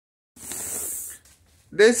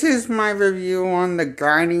this is my review on the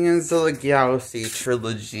Guardians of the Galaxy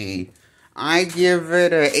trilogy. I give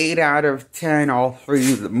it an 8 out of 10, all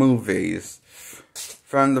three of the movies.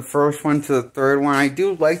 From the first one to the third one. I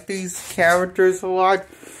do like these characters a lot,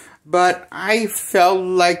 but I felt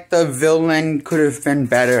like the villain could have been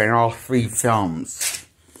better in all three films.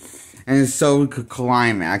 And so could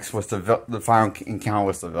climax with the final encounter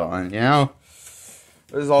with the villain, you know?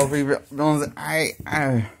 There's all three villains.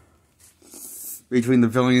 Between the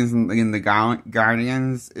villains and the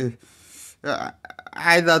Guardians,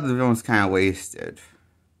 I thought the villain was kind of wasted.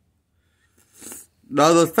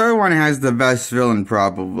 Though the third one has the best villain,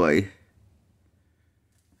 probably.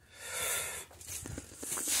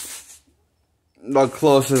 The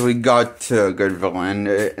closest we got to a good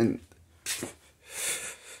villain.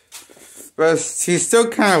 But he's still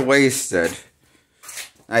kind of wasted,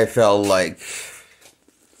 I felt like.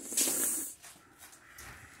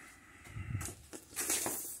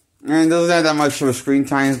 And it doesn't have that much of a screen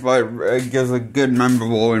time, but it gives a good,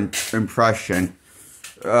 memorable impression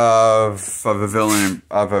of a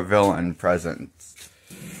villain presence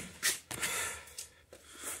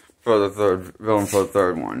for the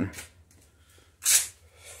third one.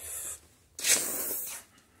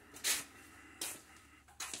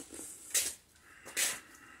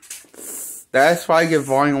 That's why I give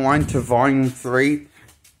Volume 1 to Volume 3,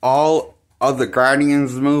 all of the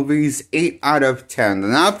Guardians movies, 8 out of 10.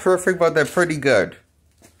 They're not perfect, but they're pretty good.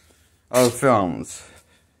 Of films.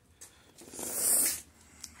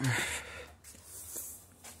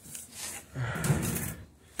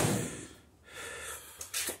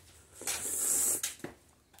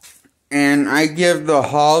 And I give the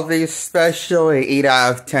holiday special an 8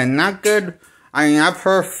 out of 10. Not good. I mean, not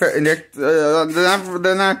perfect.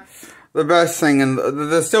 They're not the best thing, and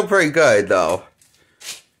they're still pretty good, though.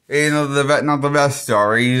 You know, not the best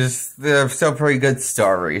stories. They're still pretty good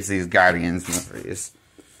stories, these Guardians movies.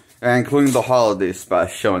 And including the holiday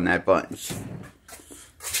special in that bunch.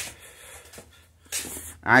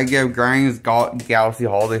 I give Guardians Galaxy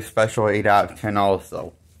Holiday Special 8 out of 10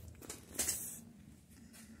 also.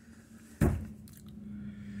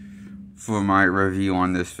 For my review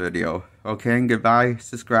on this video. Okay, and goodbye.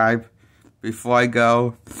 Subscribe. Before I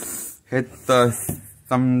go, hit the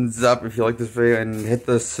thumbs up if you like this video, and hit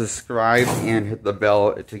the subscribe and hit the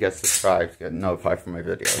bell to get subscribed, to get notified for my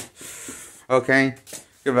videos. Okay,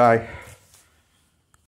 goodbye.